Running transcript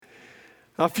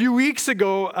A few weeks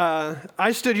ago,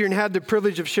 I stood here and had the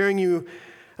privilege of sharing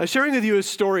with you a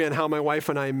story on how my wife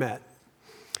and I met,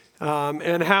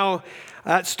 and how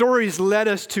that story's led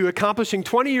us to accomplishing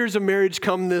 20 years of marriage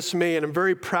come this May, and I'm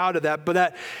very proud of that.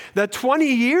 But that 20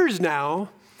 years now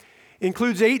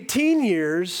includes 18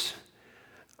 years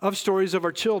of stories of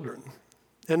our children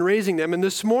and raising them. And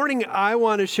this morning, I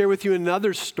want to share with you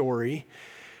another story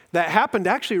that happened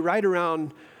actually right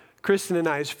around Kristen and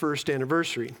I's first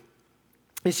anniversary.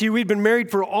 You see, we'd been married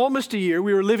for almost a year.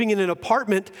 We were living in an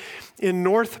apartment in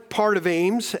north part of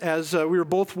Ames as we were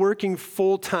both working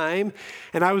full-time,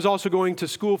 and I was also going to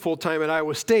school full-time at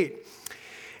Iowa State.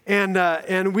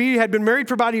 And we had been married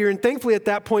for about a year, and thankfully at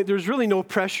that point, there was really no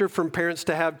pressure from parents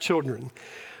to have children.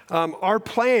 Our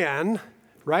plan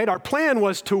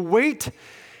was to wait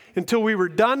until we were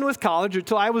done with college, or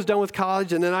until I was done with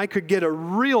college, and then I could get a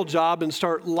real job and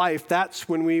start life. That's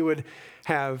when we would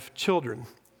have children.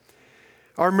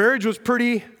 Our marriage was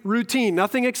pretty routine,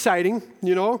 nothing exciting,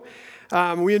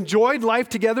 We enjoyed life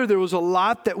together. There was a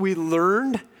lot that we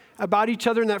learned about each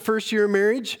other in that first year of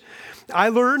marriage. I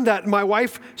learned that my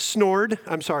wife snored.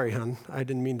 I'm sorry, hon. I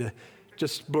didn't mean to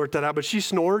just blurt that out, but she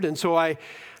snored. And so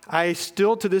I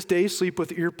still to this day sleep with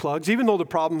earplugs, even though the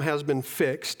problem has been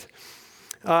fixed.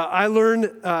 I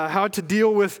learned how to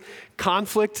deal with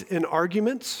conflict and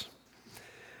arguments.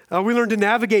 We learned to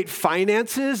navigate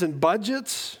finances and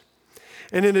budgets.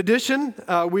 And in addition,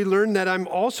 we learned that I'm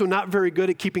also not very good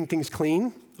at keeping things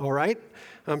clean, all right?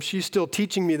 She's still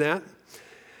teaching me that.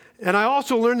 And I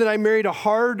also learned that I married a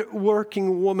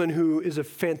hard-working woman who is a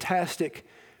fantastic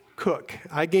cook.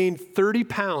 I gained 30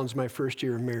 pounds my first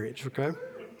year of marriage, okay?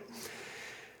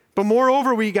 But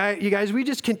moreover, you guys, we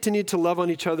just continued to love on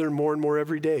each other more and more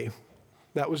every day.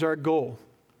 That was our goal.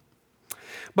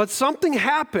 But something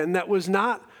happened that was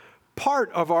not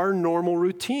part of our normal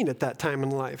routine at that time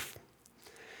in life.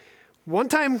 One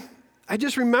time, I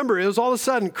just remember, it was all of a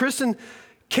sudden, Kristen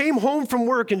came home from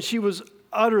work and she was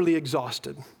utterly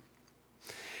exhausted.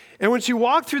 And when she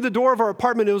walked through the door of our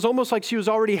apartment, it was almost like she was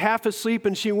already half asleep,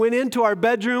 and she went into our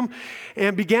bedroom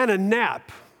and began a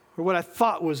nap, or what I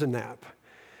thought was a nap.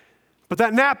 But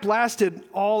that nap lasted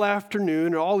all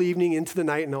afternoon or all evening into the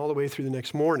night and all the way through the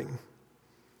next morning.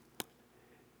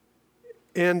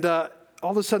 And all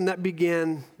of a sudden, that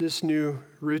began this new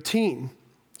routine.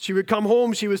 She would come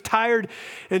home, she was tired,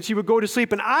 and she would go to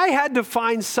sleep. And I had to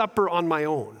find supper on my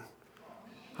own.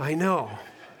 I know.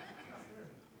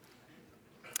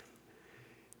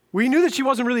 We knew that she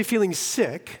wasn't really feeling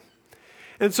sick.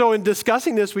 And so in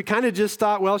discussing this, we kind of just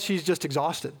thought, well, she's just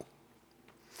exhausted.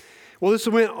 Well, this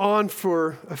went on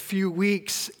for a few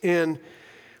weeks, and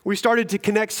we started to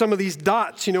connect some of these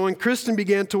dots, and Kristen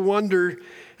began to wonder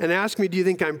and ask me, do you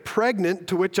think I'm pregnant?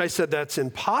 To which I said, that's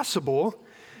impossible,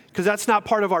 because that's not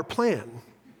part of our plan,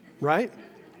 right?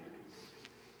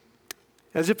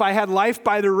 As if I had life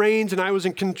by the reins and I was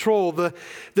in control. The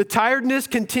tiredness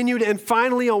continued, and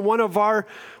finally on one of our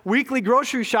weekly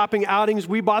grocery shopping outings,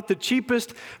 we bought the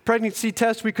cheapest pregnancy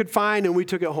test we could find, and we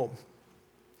took it home.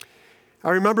 I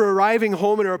remember arriving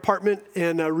home in our apartment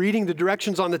and reading the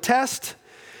directions on the test.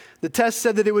 The test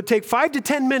said that it would take 5 to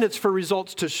 10 minutes for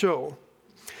results to show.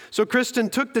 So Kristen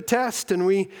took the test, and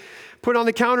we put it on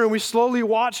the counter, and we slowly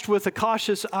watched with a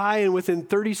cautious eye, and within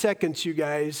 30 seconds, you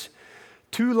guys,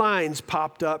 2 lines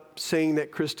popped up saying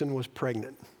that Kristen was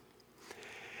pregnant.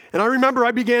 And I remember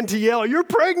I began to yell, you're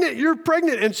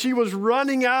pregnant, and she was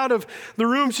running out of the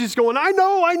room. She's going, I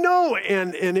know,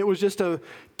 and it was just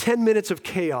 10 minutes of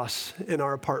chaos in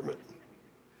our apartment.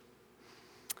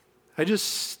 I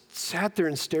just sat there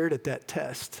and stared at that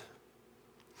test.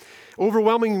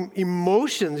 Overwhelming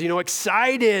emotions,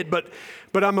 excited,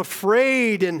 but I'm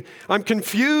afraid, and I'm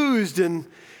confused, and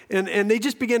they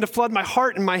just began to flood my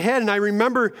heart and my head. And I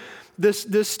remember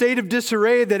this state of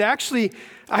disarray that actually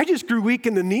I just grew weak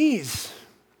in the knees,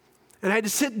 and I had to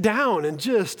sit down and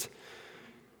just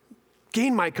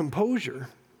gain my composure.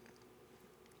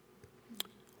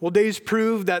 Well, days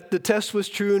proved that the test was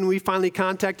true, and we finally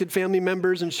contacted family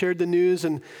members and shared the news,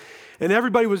 and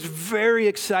everybody was very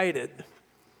excited.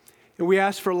 And we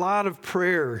asked for a lot of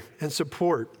prayer and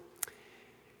support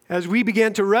as we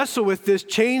began to wrestle with this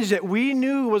change that we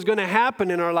knew was going to happen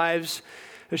in our lives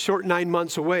a short 9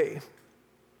 months away.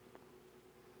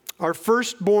 Our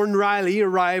firstborn Riley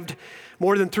arrived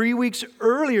more than 3 weeks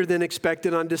earlier than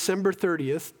expected on December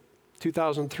 30th,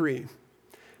 2003.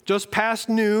 Just past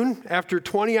noon, after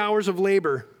 20 hours of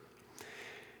labor.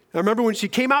 I remember when she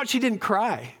came out, she didn't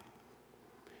cry.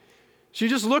 She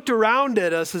just looked around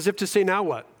at us as if to say, now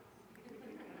what?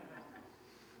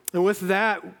 And with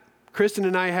that, Kristen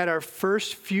and I had our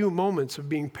first few moments of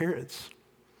being parents.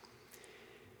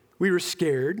 We were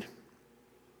scared.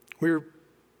 We were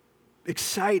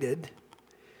excited.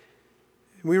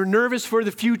 We were nervous for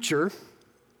the future.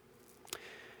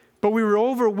 But we were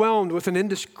overwhelmed with an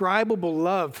indescribable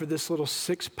love for this little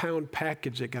 6-pound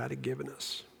package that God had given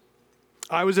us.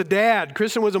 I was a dad.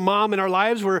 Kristen was a mom, and our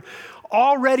lives were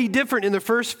already different in the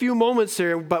first few moments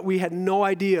there, but we had no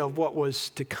idea of what was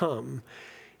to come.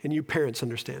 And you parents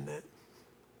understand that.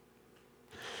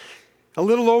 A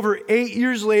little over 8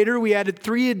 years later, we added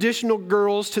 3 additional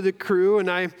girls to the crew, and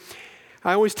I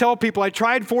always tell people I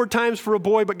tried 4 times for a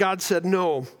boy, but God said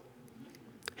no.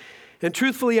 And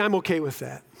truthfully, I'm okay with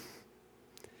that.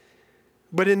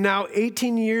 But in now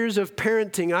 18 years of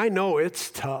parenting, I know it's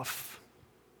tough.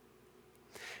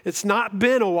 It's not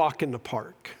been a walk in the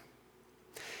park.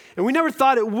 And we never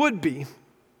thought it would be.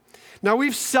 Now,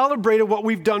 we've celebrated what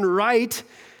we've done right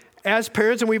as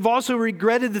parents, and we've also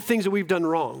regretted the things that we've done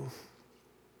wrong.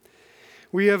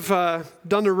 We have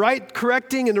done the right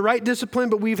correcting and the right discipline,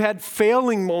 but we've had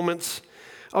failing moments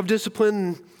of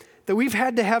discipline that we've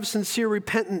had to have sincere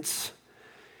repentance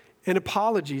and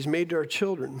apologies made to our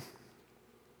children.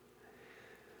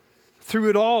 Through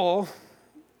it all,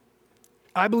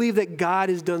 I believe that God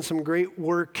has done some great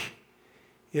work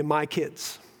in my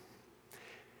kids.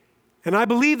 And I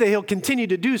believe that He'll continue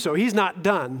to do so. He's not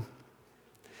done.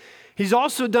 He's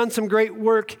also done some great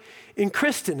work in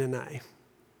Kristen and I.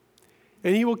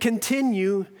 And He will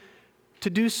continue to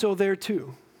do so there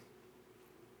too.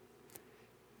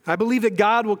 I believe that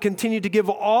God will continue to give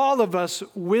all of us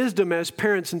wisdom as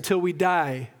parents until we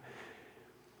die.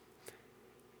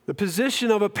 The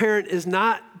position of a parent is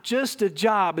not just a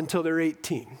job until they're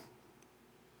 18.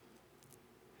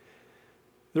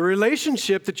 The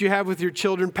relationship that you have with your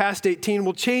children past 18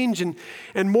 will change and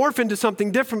morph into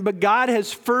something different, but God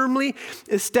has firmly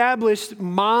established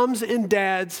moms and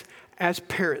dads as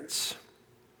parents.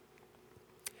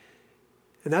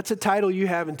 And that's a title you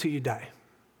have until you die.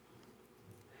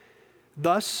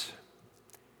 Thus,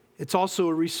 it's also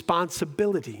a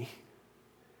responsibility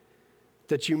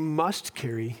that you must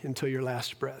carry until your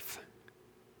last breath.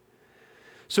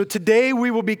 So today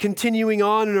we will be continuing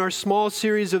on in our small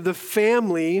series of the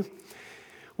family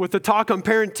with the talk on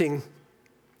parenting.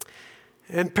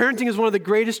 And parenting is one of the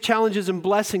greatest challenges and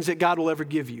blessings that God will ever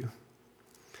give you.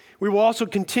 We will also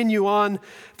continue on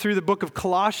through the book of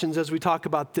Colossians as we talk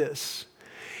about this.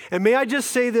 And may I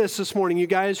just say this morning, you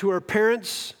guys who are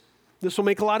parents, this will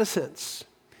make a lot of sense.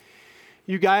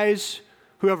 You guys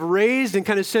who have raised and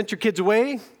kind of sent your kids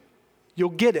away, you'll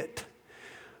get it.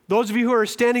 Those of you who are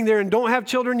standing there and don't have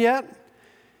children yet,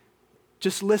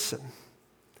 just listen.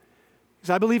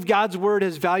 Because I believe God's word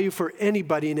has value for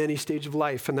anybody in any stage of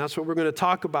life, and that's what we're going to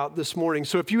talk about this morning.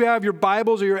 So if you have your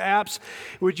Bibles or your apps,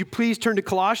 would you please turn to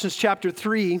Colossians chapter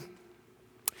 3.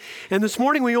 And this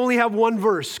morning we only have one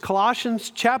verse,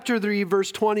 Colossians chapter 3,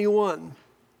 verse 21.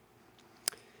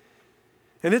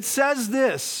 And it says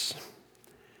this: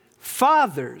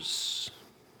 Fathers,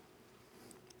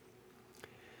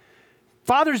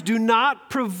 do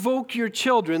not provoke your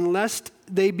children lest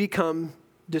they become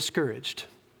discouraged.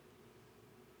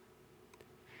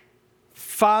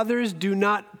 Fathers, do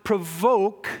not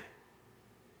provoke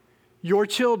your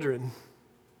children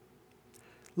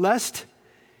lest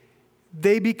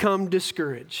they become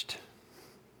discouraged.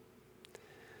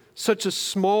 Such a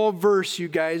small verse, you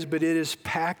guys, but it is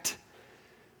packed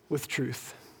with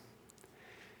truth.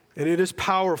 And it is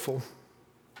powerful.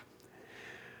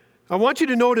 I want you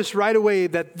to notice right away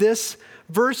that this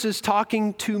verse is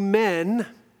talking to men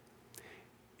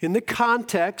in the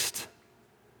context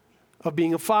of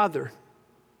being a father.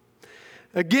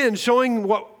 Again, showing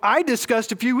what I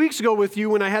discussed a few weeks ago with you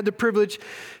when I had the privilege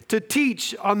to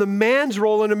teach on the man's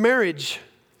role in a marriage.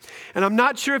 And I'm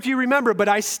not sure if you remember, but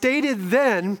I stated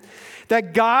then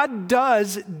that God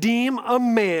does deem a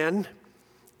man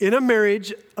in a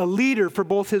marriage a leader for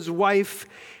both his wife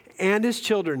and his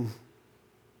children.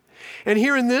 And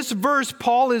here in this verse,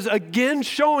 Paul is again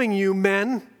showing you,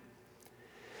 men,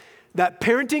 that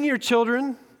parenting your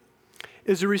children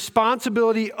is a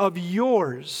responsibility of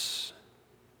yours,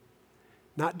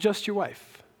 not just your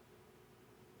wife.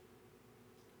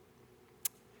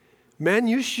 Men,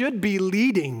 you should be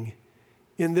leading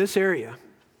in this area.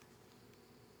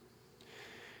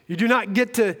 You do not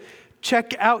get to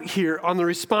check out here on the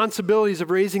responsibilities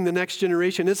of raising the next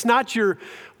generation. It's not your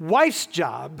wife's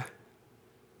job.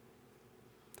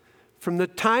 From the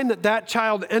time that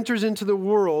child enters into the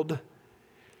world,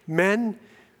 men,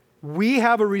 we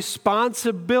have a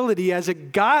responsibility as a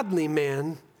godly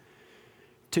man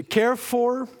to care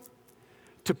for,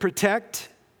 to protect,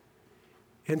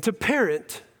 and to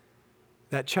parent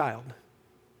that child.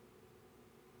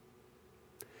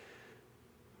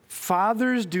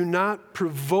 Fathers, do not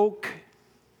provoke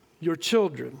your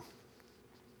children.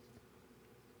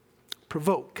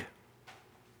 Provoke.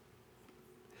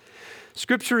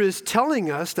 Scripture is telling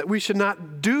us that we should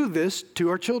not do this to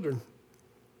our children.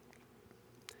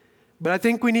 But I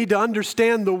think we need to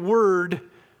understand the word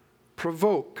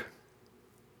provoke.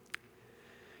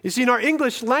 You see, in our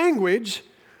English language,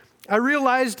 I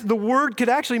realized the word could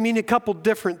actually mean a couple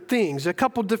different things, a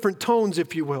couple different tones,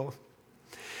 if you will.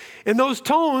 And those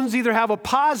tones either have a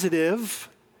positive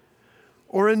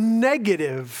or a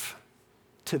negative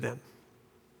to them.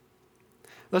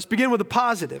 Let's begin with a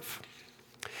positive.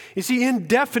 You see, in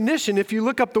definition, if you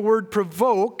look up the word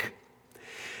provoke,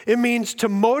 it means to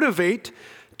motivate,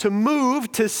 to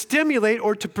move, to stimulate,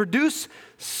 or to produce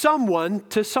someone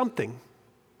to something.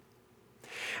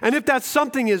 And if that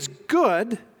something is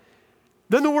good,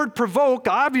 then the word provoke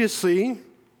obviously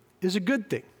is a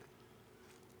good thing.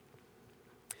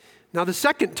 Now the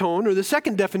second tone or the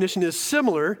second definition is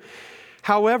similar.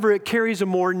 However, it carries a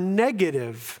more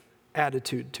negative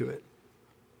attitude to it.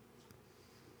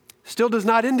 Still does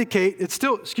not indicate, it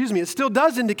still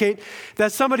does indicate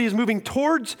that somebody is moving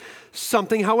towards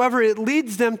something. However, it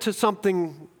leads them to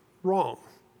something wrong.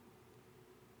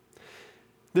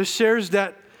 This shares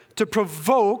that to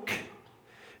provoke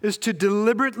is to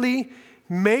deliberately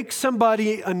make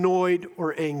somebody annoyed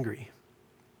or angry.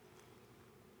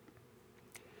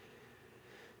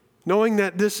 Knowing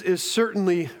that this is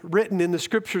certainly written in the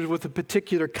scriptures with a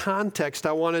particular context,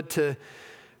 I wanted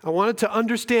to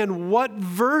understand what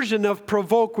version of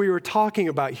provoke we were talking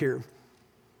about here.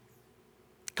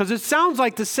 Because it sounds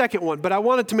like the second one, but I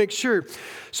wanted to make sure.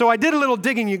 So I did a little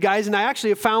digging, you guys, and I actually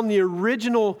have found the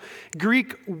original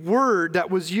Greek word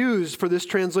that was used for this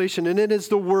translation, and it is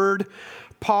the word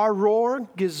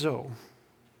parorgizo.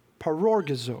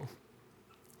 Parorgizo.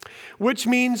 Which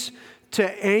means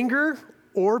to anger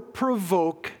or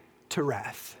provoke to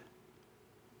wrath.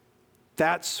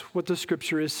 That's what the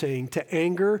scripture is saying, to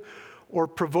anger or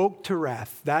provoke to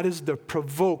wrath. That is the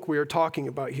provoke we are talking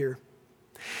about here.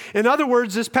 In other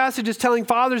words, this passage is telling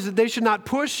fathers that they should not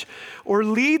push or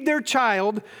lead their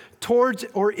child towards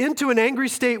or into an angry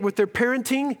state with their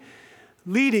parenting,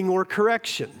 leading, or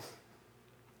correction.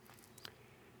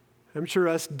 I'm sure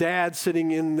us dads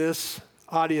sitting in this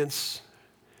audience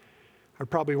are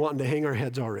probably wanting to hang our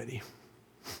heads already.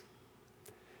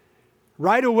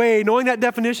 Right away, knowing that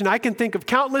definition, I can think of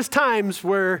countless times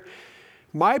where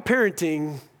my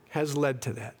parenting has led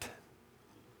to that.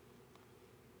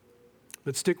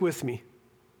 But stick with me.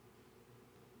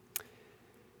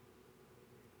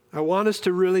 I want us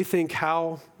to really think,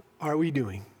 how are we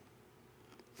doing?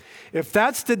 If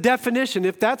that's the definition,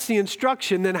 if that's the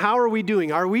instruction, then how are we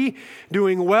doing? Are we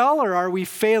doing well, or are we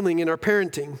failing in our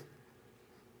parenting?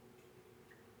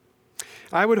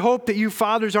 I would hope that you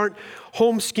fathers aren't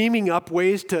home scheming up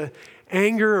ways to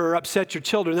anger or upset your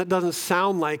children. That doesn't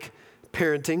sound like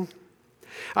parenting.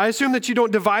 I assume that you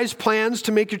don't devise plans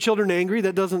to make your children angry.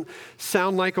 That doesn't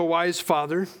sound like a wise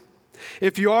father.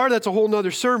 If you are, that's a whole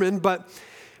nother sermon, but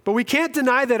we can't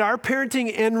deny that our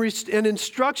parenting and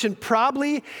instruction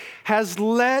probably has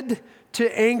led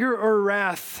to anger or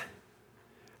wrath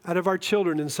out of our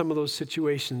children in some of those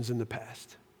situations in the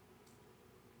past.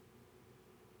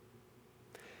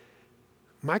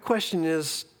 My question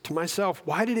is to myself,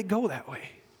 why did it go that way?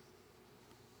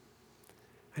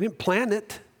 I didn't plan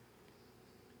it.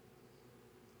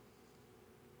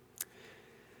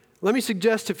 Let me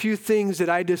suggest a few things that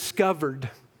I discovered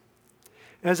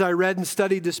as I read and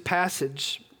studied this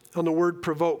passage on the word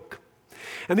provoke.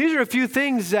 And these are a few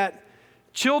things that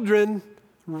children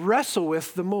wrestle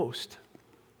with the most.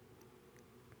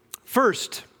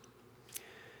 First,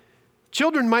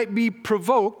 children might be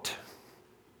provoked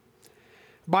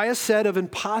by a set of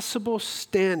impossible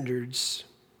standards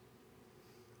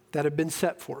that have been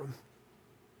set for them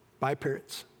by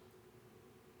parents.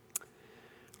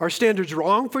 Are standards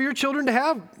wrong for your children to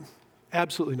have?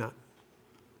 Absolutely not.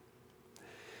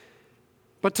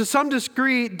 But to some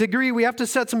degree, we have to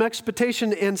set some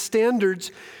expectation and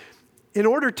standards in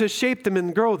order to shape them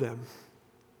and grow them.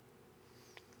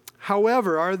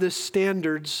 However, are the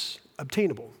standards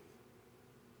obtainable?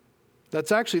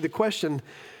 That's actually the question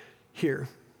here.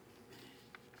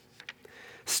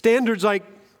 Standards like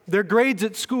their grades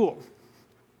at school.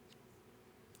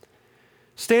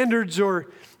 Standards or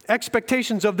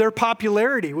expectations of their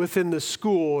popularity within the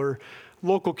school or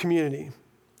local community.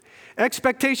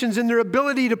 Expectations in their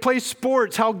ability to play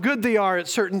sports, how good they are at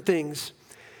certain things.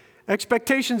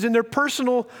 Expectations in their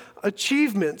personal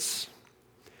achievements.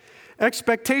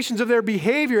 expectations of their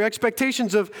behavior,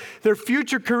 expectations of their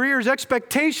future careers,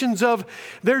 expectations of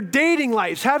their dating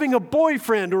lives, having a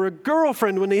boyfriend or a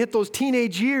girlfriend when they hit those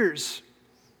teenage years,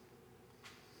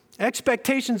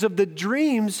 expectations of the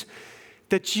dreams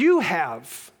that you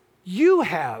have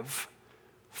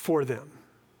for them.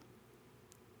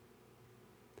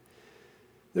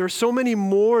 There are so many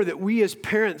more that we as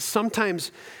parents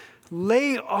sometimes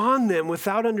lay on them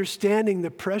without understanding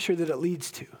the pressure that it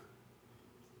leads to.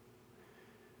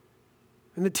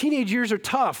 And the teenage years are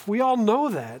tough. We all know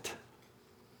that.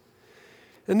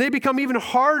 And they become even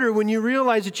harder when you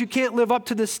realize that you can't live up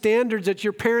to the standards that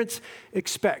your parents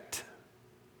expect.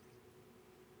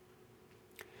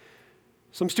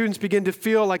 Some students begin to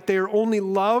feel like they are only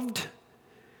loved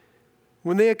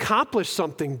when they accomplish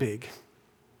something big.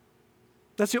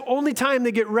 That's the only time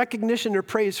they get recognition or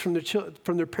praise from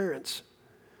their parents.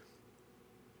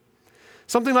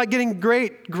 Something like getting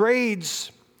great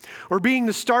grades, or being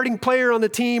the starting player on the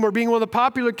team, or being one of the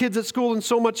popular kids at school, and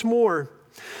so much more.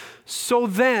 So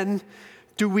then,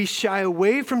 do we shy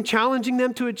away from challenging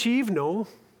them to achieve? No.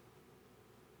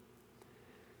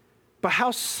 But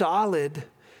how solid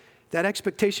that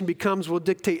expectation becomes will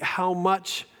dictate how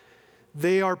much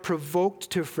they are provoked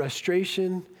to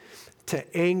frustration,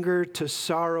 to anger, to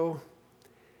sorrow.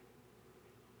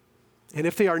 And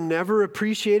if they are never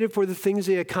appreciated for the things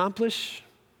they accomplish,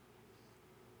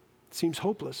 it seems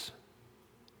hopeless.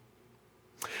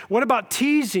 What about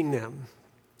teasing them,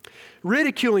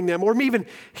 ridiculing them, or even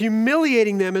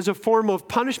humiliating them as a form of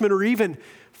punishment or even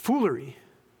foolery?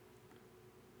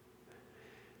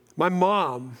 My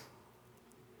mom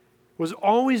was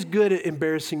always good at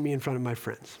embarrassing me in front of my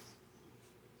friends.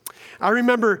 I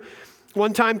remember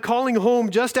one time calling home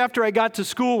just after I got to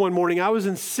school one morning. I was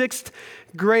in 6th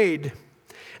grade,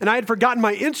 and I had forgotten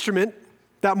my instrument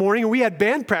that morning, and we had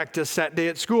band practice that day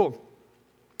at school.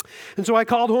 And so I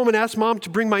called home and asked Mom to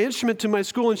bring my instrument to my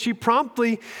school, and she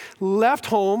promptly left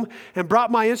home and brought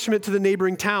my instrument to the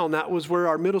neighboring town. That was where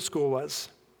our middle school was.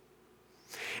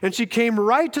 And she came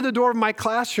right to the door of my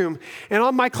classroom, and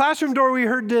on my classroom door we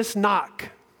heard this knock.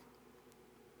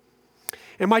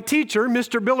 And my teacher,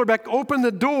 Mr. Billerbeck, opened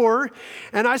the door,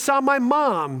 and I saw my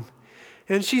mom.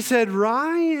 And she said,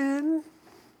 "Ryan."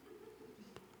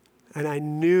 And I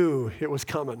knew it was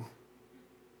coming.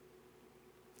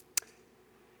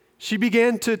 She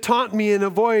began to taunt me in a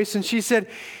voice, and she said,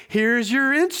 "Here's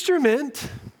your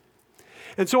instrument."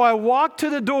 And so I walked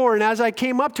to the door, and as I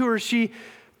came up to her, she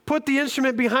put the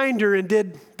instrument behind her and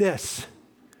did this.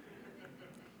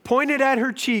 Pointed at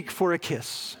her cheek for a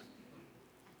kiss.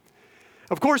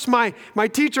 Of course, my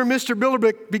teacher, Mr.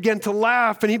 Billerbeck, began to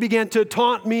laugh, and he began to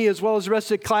taunt me as well as the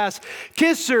rest of the class.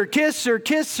 "Kiss her, kiss her,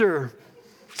 kiss her."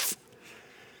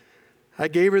 I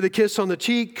gave her the kiss on the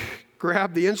cheek,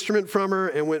 grabbed the instrument from her,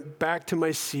 and went back to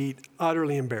my seat,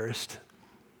 utterly embarrassed.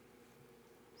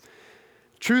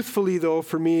 Truthfully, though,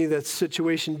 for me, that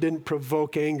situation didn't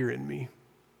provoke anger in me.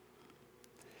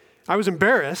 I was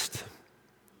embarrassed,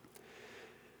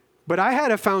 but I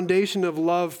had a foundation of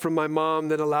love from my mom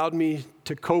that allowed me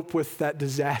to cope with that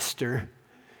disaster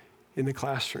in the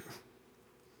classroom.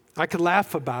 I could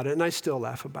laugh about it, and I still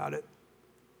laugh about it.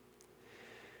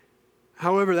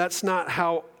 However, that's not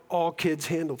how all kids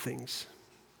handle things.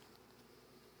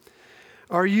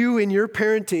 Are you in your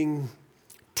parenting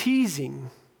teasing,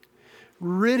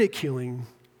 ridiculing,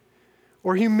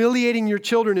 or humiliating your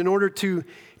children in order to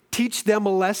teach them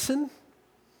a lesson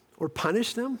or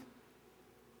punish them?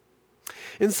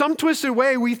 In some twisted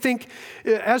way, we think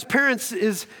as parents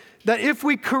is that if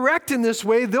we correct in this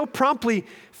way, they'll promptly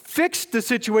fix the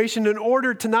situation in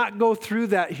order to not go through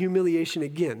that humiliation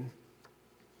again.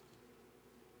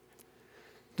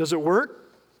 Does it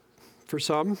work? For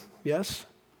some, yes.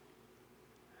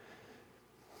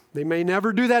 They may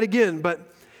never do that again,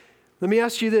 but let me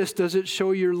ask you this: does it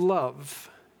show your love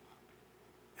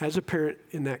as a parent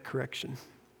in that correction?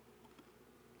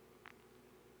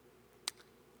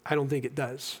 I don't think it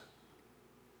does.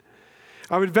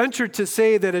 I would venture to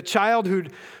say that a child who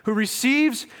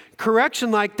receives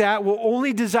correction like that will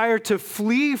only desire to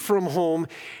flee from home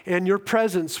and your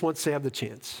presence once they have the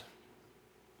chance.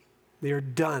 They are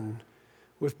done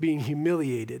with being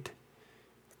humiliated,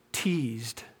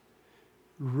 teased,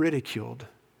 ridiculed.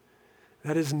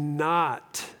 That is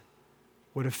not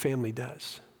what a family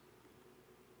does.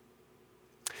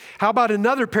 How about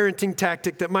another parenting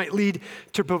tactic that might lead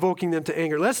to provoking them to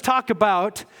anger? Let's talk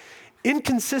about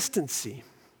inconsistency.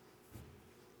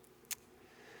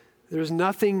 There's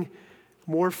nothing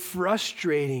more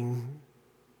frustrating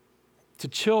to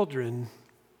children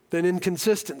than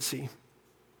inconsistency.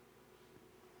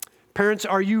 Parents,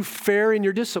 are you fair in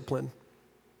your discipline?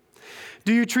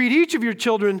 Do you treat each of your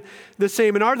children the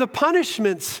same? And are the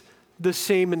punishments the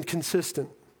same and consistent?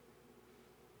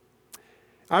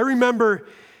 I remember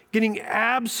getting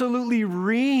absolutely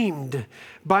reamed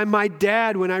by my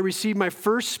dad when I received my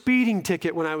first speeding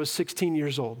ticket when I was 16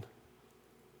 years old.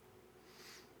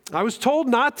 I was told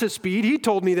not to speed. He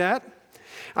told me that.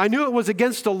 I knew it was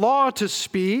against the law to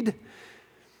speed.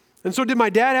 And so did my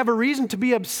dad have a reason to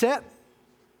be upset?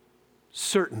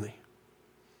 Certainly.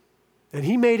 And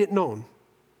he made it known.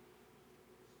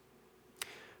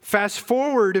 Fast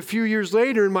forward a few years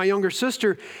later, and my younger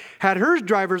sister had her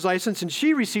driver's license, and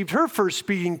she received her first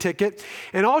speeding ticket.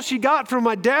 And all she got from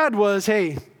my dad was,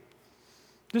 hey,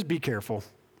 just be careful.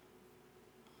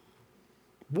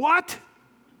 What?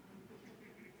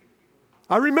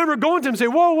 I remember going to him and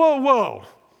saying, whoa, whoa, whoa.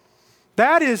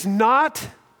 That is not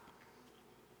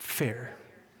fair.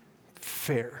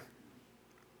 Fair.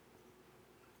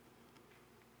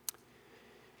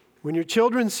 When your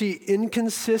children see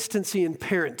inconsistency in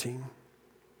parenting,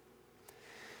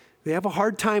 they have a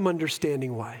hard time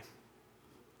understanding why.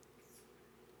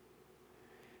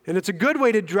 And it's a good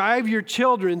way to drive your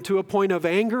children to a point of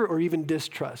anger or even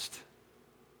distrust.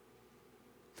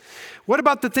 What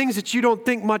about the things that you don't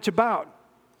think much about?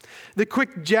 The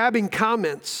quick jabbing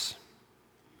comments.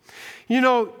 You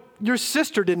know, your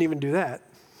sister didn't even do that.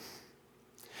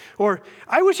 Or,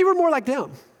 I wish you were more like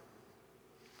them.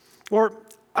 Or,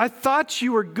 I thought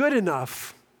you were good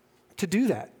enough to do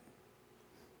that.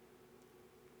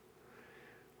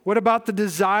 What about the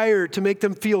desire to make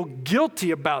them feel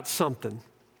guilty about something?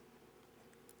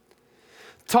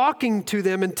 Talking to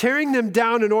them and tearing them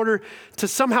down in order to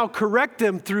somehow correct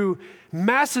them through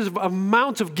massive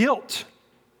amounts of guilt.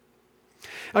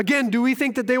 Again, do we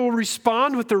think that they will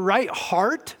respond with the right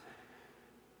heart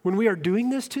when we are doing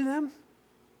this to them?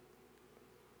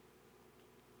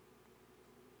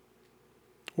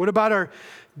 What about our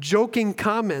joking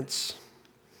comments?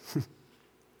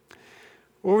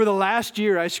 Over the last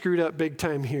year, I screwed up big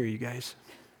time here, you guys.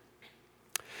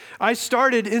 I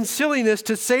started in silliness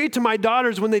to say to my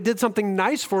daughters when they did something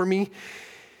nice for me,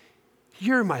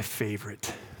 "You're my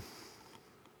favorite,"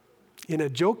 in a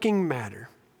joking manner.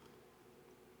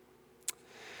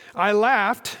 I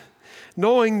laughed,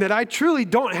 knowing that I truly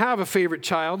don't have a favorite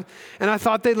child, and I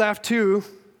thought they'd laugh too.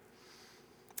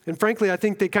 And frankly, I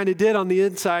think they kind of did on the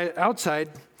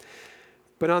outside,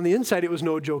 but on the inside, it was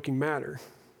no joking matter.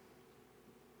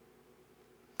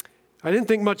 I didn't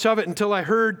think much of it until I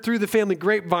heard through the family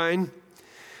grapevine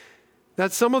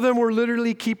that some of them were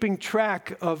literally keeping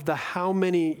track of the how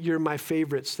many "you're my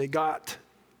favorites" they got.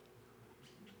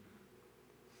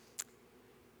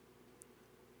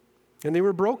 And they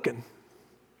were broken.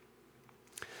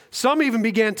 Some even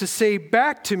began to say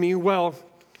back to me, "Well,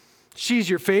 she's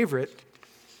your favorite."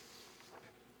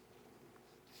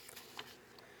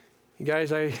 You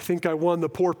guys, I think I won the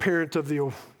Poor Parent of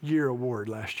the Year award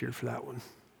last year for that one.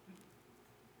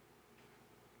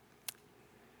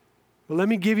 Well, let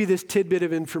me give you this tidbit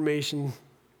of information.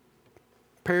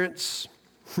 Parents,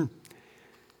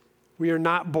 we are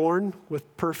not born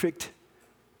with perfect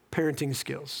parenting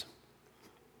skills.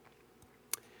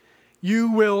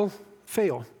 You will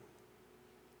fail.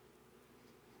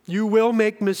 You will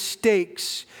make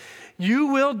mistakes. You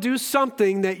will do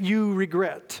something that you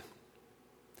regret.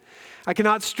 I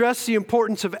cannot stress the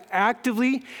importance of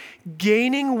actively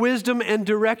gaining wisdom and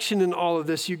direction in all of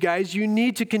this, you guys. You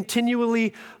need to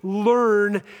continually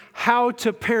learn how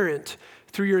to parent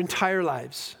through your entire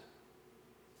lives.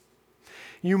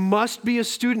 You must be a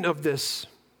student of this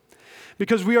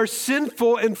because we are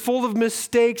sinful and full of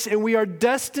mistakes, and we are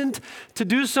destined to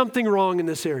do something wrong in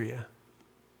this area.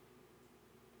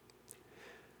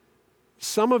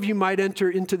 Some of you might enter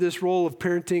into this role of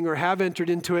parenting or have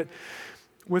entered into it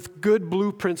with good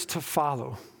blueprints to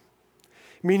follow.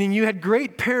 Meaning you had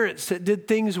great parents that did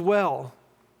things well.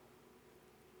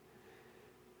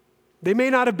 They may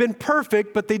not have been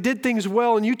perfect, but they did things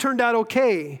well and you turned out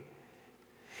okay.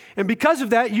 And because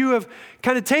of that, you have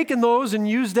kind of taken those and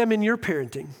used them in your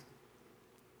parenting.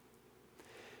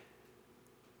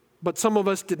 But some of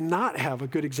us did not have a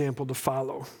good example to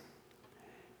follow.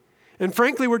 And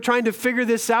frankly, we're trying to figure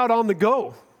this out on the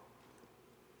go.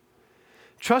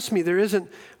 Trust me, there isn't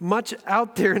much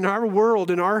out there in our world,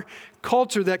 in our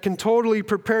culture, that can totally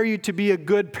prepare you to be a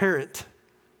good parent.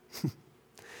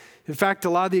 In fact, a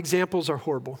lot of the examples are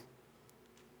horrible.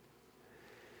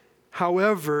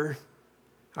 However,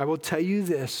 I will tell you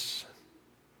this.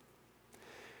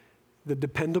 The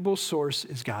dependable source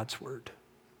is God's Word.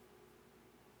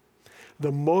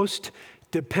 The most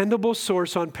dependable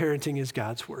source on parenting is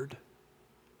God's Word.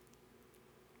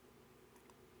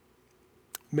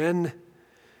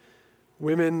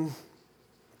 Women,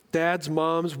 dads,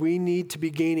 moms, we need to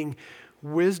be gaining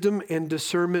wisdom and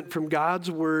discernment from God's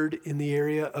word in the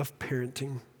area of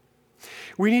parenting.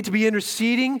 We need to be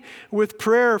interceding with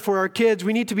prayer for our kids.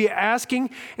 We need to be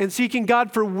asking and seeking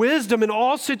God for wisdom in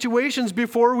all situations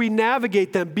before we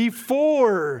navigate them.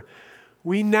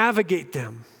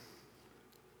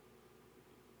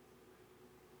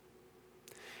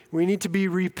 We need to be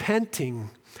repenting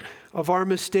of our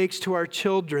mistakes to our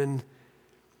children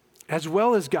as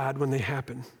well as God when they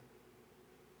happen.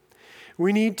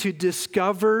 We need to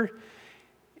discover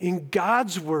in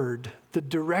God's word the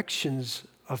directions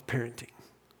of parenting.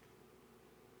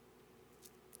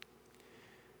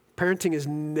 Parenting is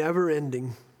never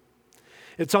ending.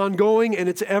 It's ongoing and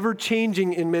it's ever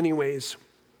changing in many ways.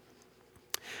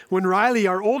 When Riley,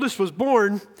 our oldest, was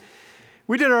born,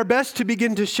 we did our best to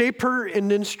begin to shape her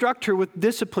and instruct her with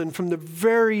discipline from the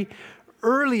very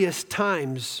earliest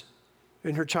times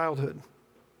in her childhood.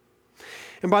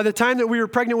 And by the time that we were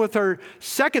pregnant with our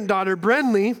second daughter,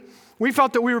 Brenly, we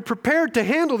felt that we were prepared to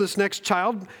handle this next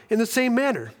child in the same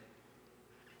manner.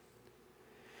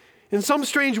 In some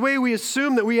strange way, we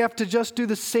assume that we have to just do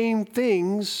the same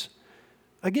things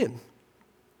again.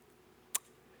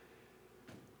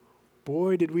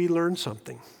 Boy, did we learn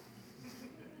something.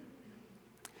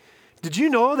 Did you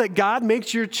know that God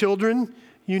makes your children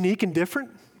unique and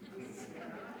different?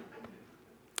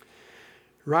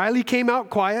 Riley came out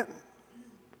quiet.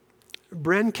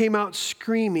 Bren came out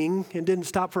screaming and didn't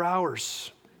stop for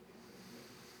hours.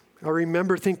 I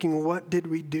remember thinking, what did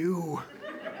we do?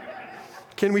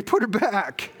 Can we put her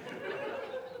back?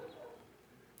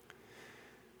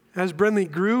 As Brenly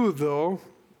grew, though,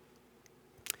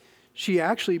 she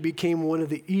actually became one of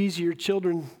the easier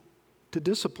children to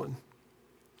discipline.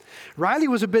 Riley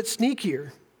was a bit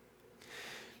sneakier.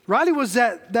 Riley was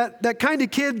that kind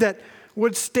of kid that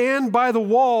would stand by the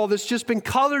wall that's just been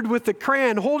colored with a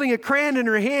crayon, holding a crayon in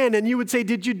her hand, and you would say,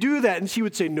 "Did you do that?" And she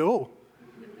would say, "No."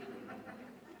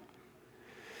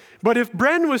 But if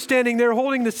Bren was standing there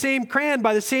holding the same crayon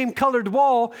by the same colored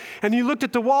wall, and you looked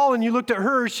at the wall and you looked at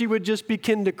her, she would just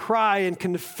begin to cry and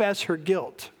confess her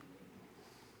guilt.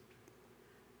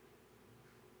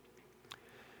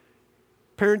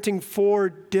 Parenting four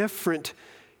different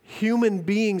human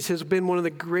beings has been one of the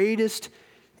greatest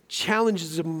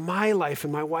challenges of my life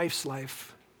and my wife's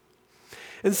life.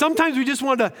 And sometimes we just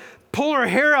want to pull our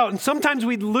hair out, and sometimes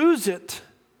we'd lose it.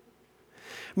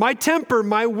 My temper,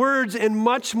 my words, and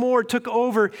much more took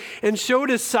over and showed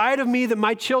a side of me that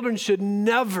my children should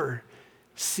never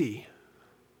see.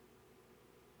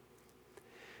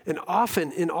 And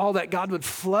often in all that, God would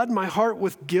flood my heart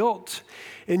with guilt.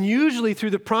 And usually through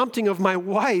the prompting of my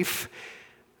wife,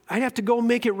 I'd have to go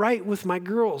make it right with my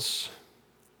girls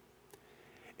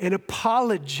and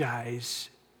apologize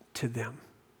to them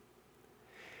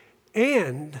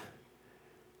and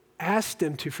ask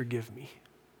them to forgive me.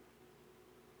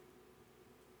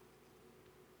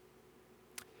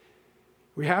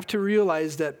 We have to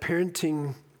realize that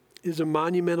parenting is a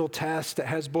monumental task that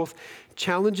has both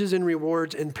challenges and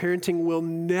rewards, and parenting will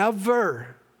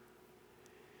never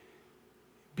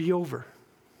be over.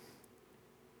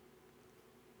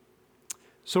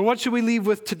 So what should we leave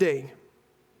with today?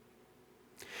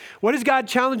 What is God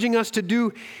challenging us to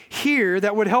do here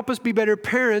that would help us be better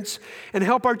parents and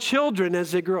help our children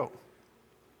as they grow?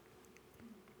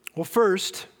 Well,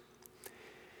 first,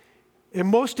 and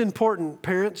most important,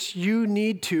 parents, you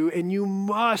need to and you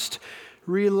must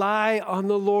rely on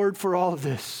the Lord for all of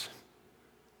this.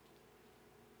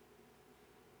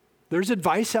 There's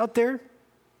advice out there,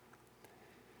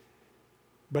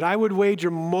 but I would wager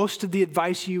most of the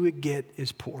advice you would get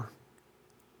is poor.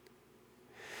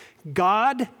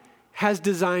 God has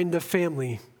designed the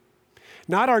family,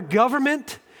 not our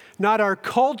government, not our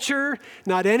culture,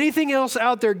 not anything else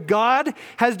out there. God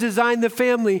has designed the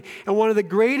family, and one of the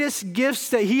greatest gifts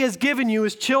that He has given you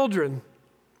is children,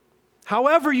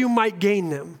 however you might gain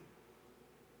them.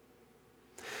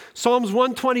 Psalms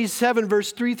 127,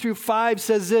 verse 3 through 5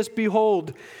 says this,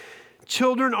 "Behold,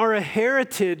 children are a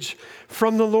heritage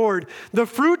from the Lord, the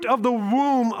fruit of the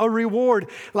womb a reward.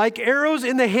 Like arrows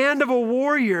in the hand of a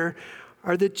warrior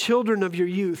are the children of your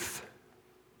youth.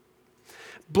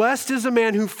 Blessed is the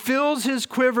man who fills his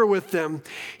quiver with them.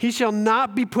 He shall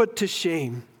not be put to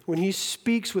shame when he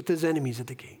speaks with his enemies at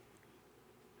the gate."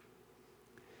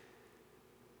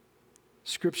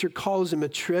 Scripture calls him a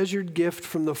treasured gift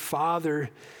from the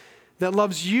Father that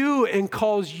loves you and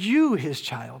calls you his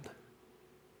child.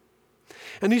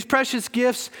 And these precious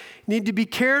gifts need to be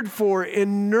cared for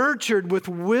and nurtured with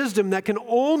wisdom that can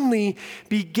only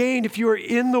be gained if you are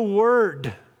in the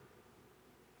Word.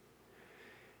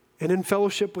 and in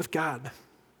fellowship with God.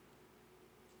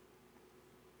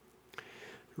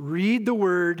 Read the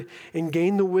Word and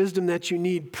gain the wisdom that you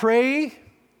need. Pray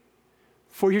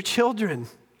for your children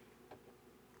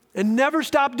and never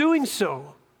stop doing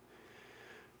so.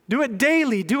 Do it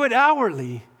daily, do it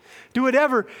hourly, do it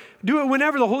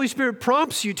whenever the Holy Spirit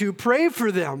prompts you to. Pray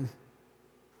for them.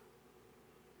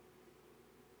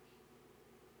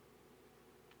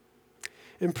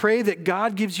 And pray that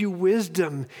God gives you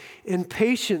wisdom and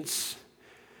patience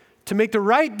to make the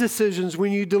right decisions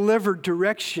when you deliver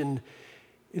direction,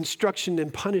 instruction,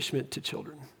 and punishment to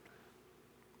children.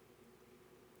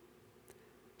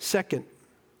 Second,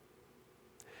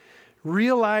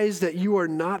 realize that you are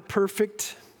not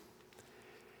perfect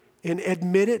and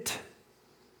admit it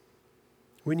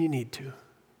when you need to.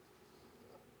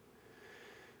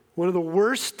 One of the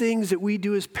worst things that we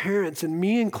do as parents, and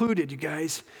me included, you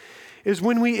guys, is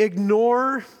when we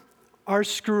ignore our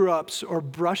screw-ups or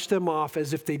brush them off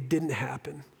as if they didn't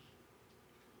happen.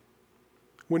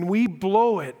 When we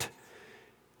blow it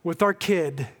with our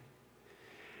kid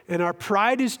and our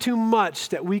pride is too much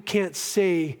that we can't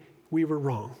say we were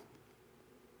wrong.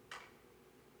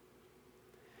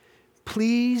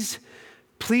 Please,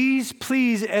 please,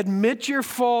 please admit your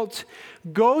fault.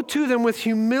 Go to them with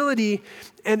humility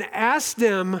and ask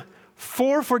them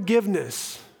for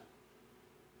forgiveness.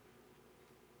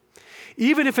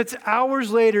 Even if it's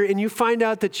hours later and you find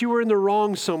out that you were in the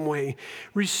wrong some way,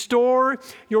 restore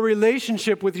your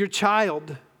relationship with your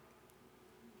child.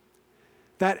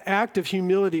 That act of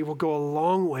humility will go a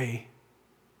long way.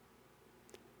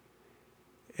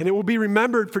 And it will be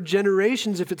remembered for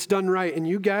generations if it's done right. And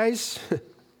you guys,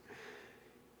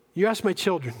 you ask my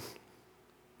children,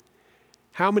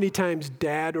 how many times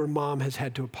dad or mom has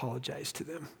had to apologize to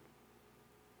them?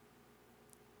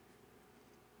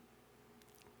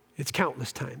 It's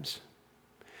countless times.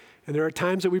 And there are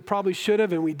times that we probably should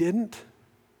have and we didn't.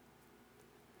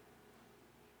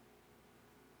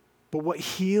 But what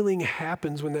healing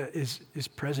happens when that is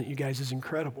present, you guys, is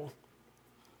incredible.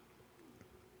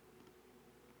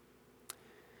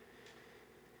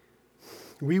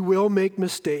 We will make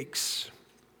mistakes.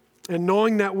 And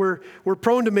knowing that we're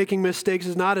prone to making mistakes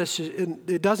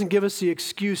it doesn't give us the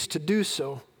excuse to do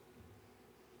so.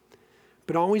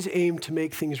 But always aim to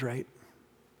make things right.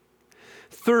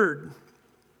 Third,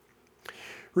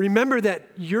 remember that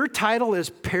your title as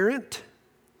parent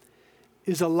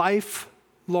is a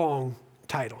lifelong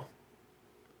title.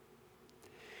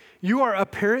 You are a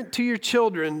parent to your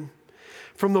children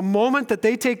from the moment that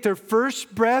they take their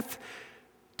first breath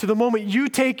to the moment you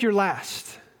take your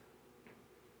last.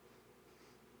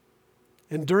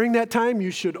 And during that time,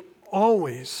 you should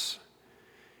always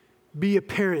be a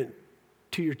parent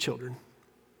to your children.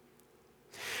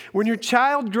 When your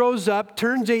child grows up,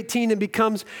 turns 18, and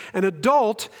becomes an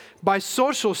adult by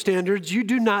social standards, you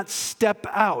do not step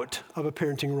out of a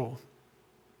parenting role.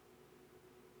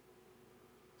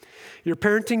 Your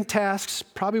parenting tasks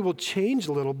probably will change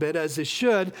a little bit, as they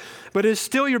should, but it is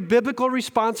still your biblical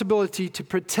responsibility to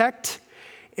protect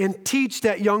and teach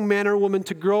that young man or woman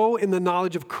to grow in the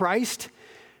knowledge of Christ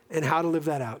and how to live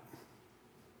that out.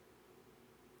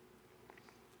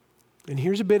 And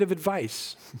here's a bit of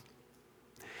advice.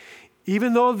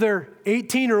 Even though they're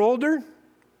 18 or older,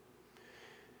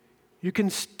 you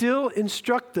can still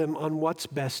instruct them on what's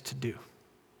best to do.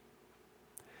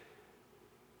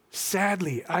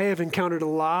 Sadly, I have encountered a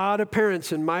lot of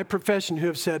parents in my profession who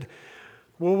have said,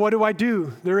 well, what do I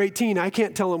do? They're 18. I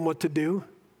can't tell them what to do.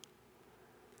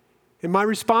 And my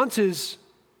response is,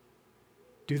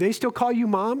 do they still call you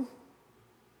mom?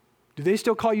 Do they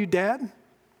still call you dad?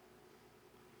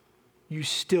 You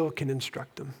still can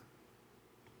instruct them.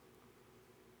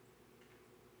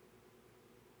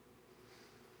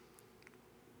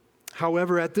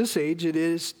 However, at this age, it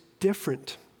is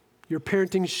different. Your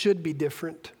parenting should be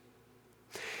different.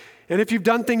 And if you've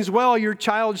done things well, your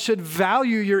child should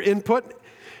value your input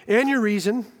and your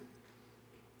reason,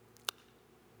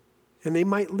 and they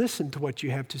might listen to what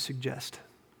you have to suggest.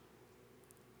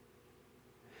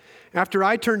 After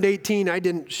I turned 18, I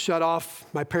didn't shut off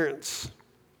my parents.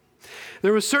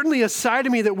 There was certainly a side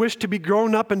of me that wished to be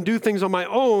grown up and do things on my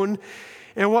own,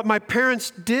 and what my parents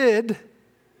did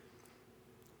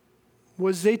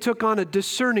was they took on a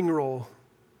discerning role,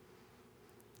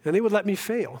 and they would let me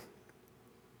fail.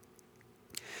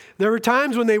 There were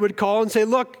times when they would call and say,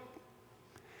 look,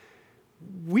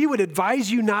 we would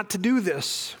advise you not to do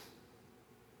this.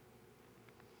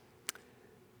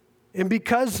 And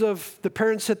because of the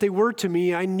parents that they were to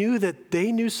me, I knew that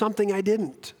they knew something I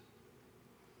didn't.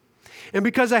 And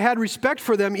because I had respect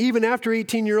for them, even after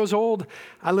 18 years old,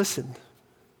 I listened.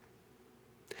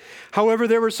 However,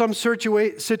 there were some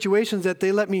situations that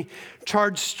they let me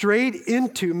charge straight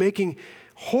into, making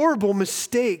horrible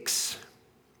mistakes,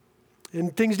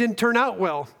 and things didn't turn out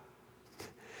well.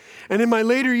 And in my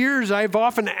later years, I've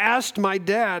often asked my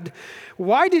dad,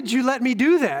 "Why did you let me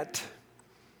do that?"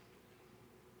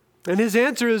 And his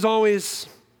answer is always,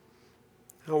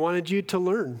 "I wanted you to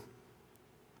learn."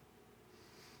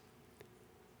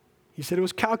 He said it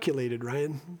was calculated,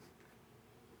 Ryan.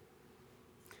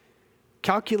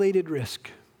 Calculated risk.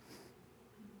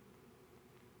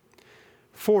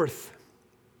 Fourth,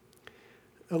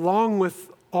 along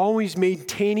with always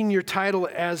maintaining your title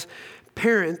as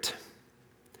parent,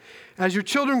 as your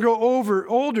children grow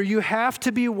older, you have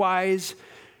to be wise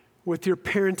with your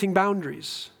parenting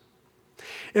boundaries.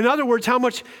 In other words, how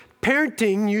much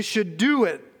parenting you should do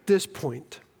at this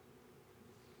point.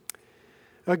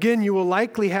 Again, you will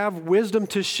likely have wisdom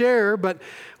to share, but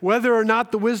whether or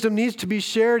not the wisdom needs to be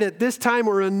shared at this time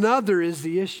or another is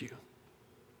the issue.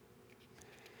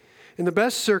 In the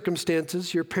best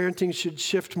circumstances, your parenting should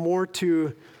shift more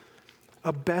to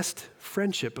a best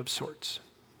friendship of sorts.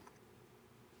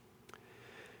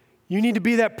 You need to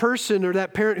be that person or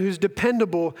that parent who's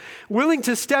dependable, willing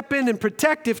to step in and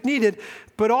protect if needed,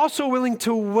 but also willing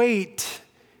to wait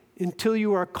until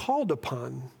you are called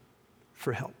upon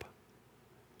for help.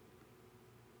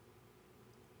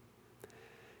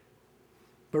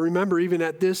 But remember, even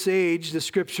at this age, the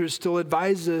scriptures still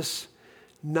advise us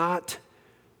not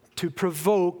to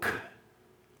provoke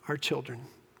our children.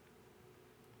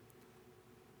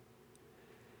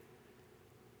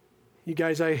 You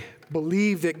guys, I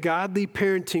believe that godly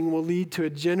parenting will lead to a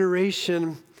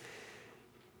generation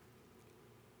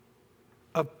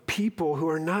of people who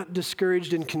are not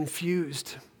discouraged and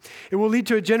confused. It will lead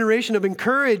to a generation of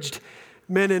encouraged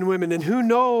men and women and who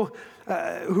know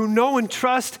and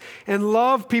trust and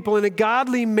love people in a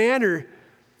godly manner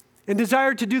and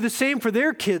desire to do the same for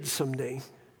their kids someday.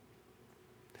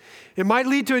 It might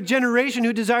lead to a generation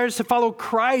who desires to follow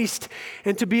Christ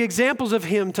and to be examples of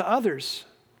Him to others.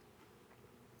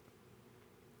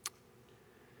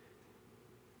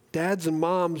 Dads and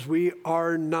moms, we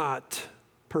are not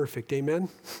perfect, amen?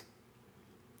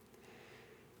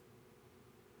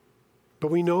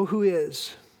 But we know who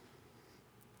is.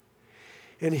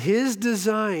 And His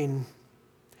design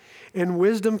and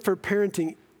wisdom for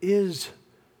parenting is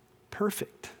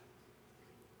perfect.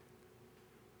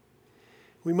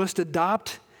 We must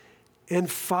adopt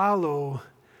and follow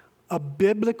a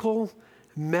biblical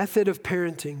method of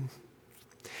parenting.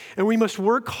 And we must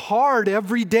work hard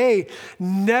every day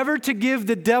never to give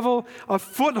the devil a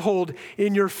foothold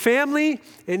in your family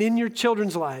and in your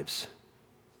children's lives.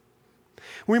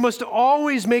 We must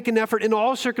always make an effort in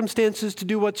all circumstances to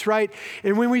do what's right.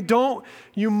 And when we don't,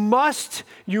 you must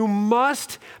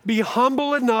be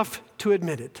humble enough to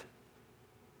admit it.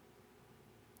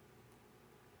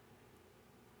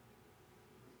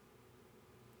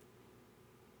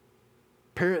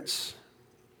 Parents,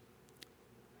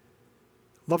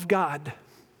 love God.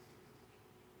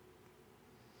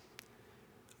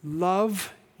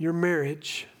 Love your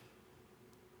marriage.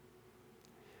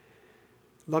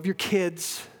 Love your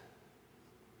kids.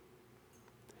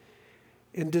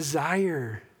 And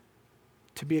desire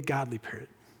to be a godly parent.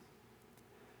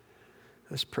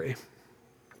 Let's pray.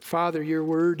 Father, your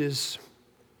word is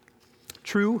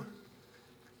true.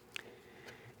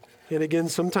 And again,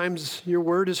 sometimes your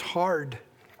word is hard.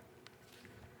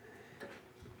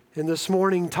 And this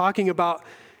morning, talking about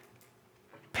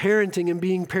parenting and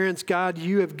being parents, God,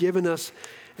 you have given us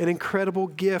an incredible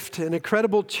gift, an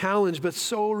incredible challenge, but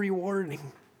so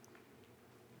rewarding.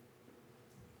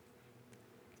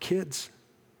 Kids,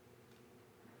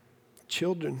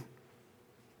 children,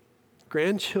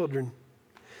 grandchildren,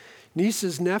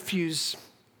 nieces, nephews,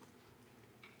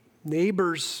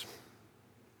 neighbors.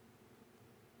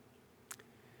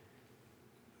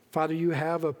 Father, you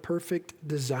have a perfect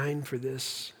design for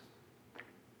this.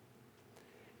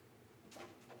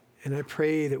 And I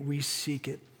pray that we seek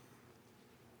it.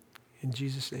 In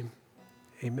Jesus' name,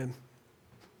 amen.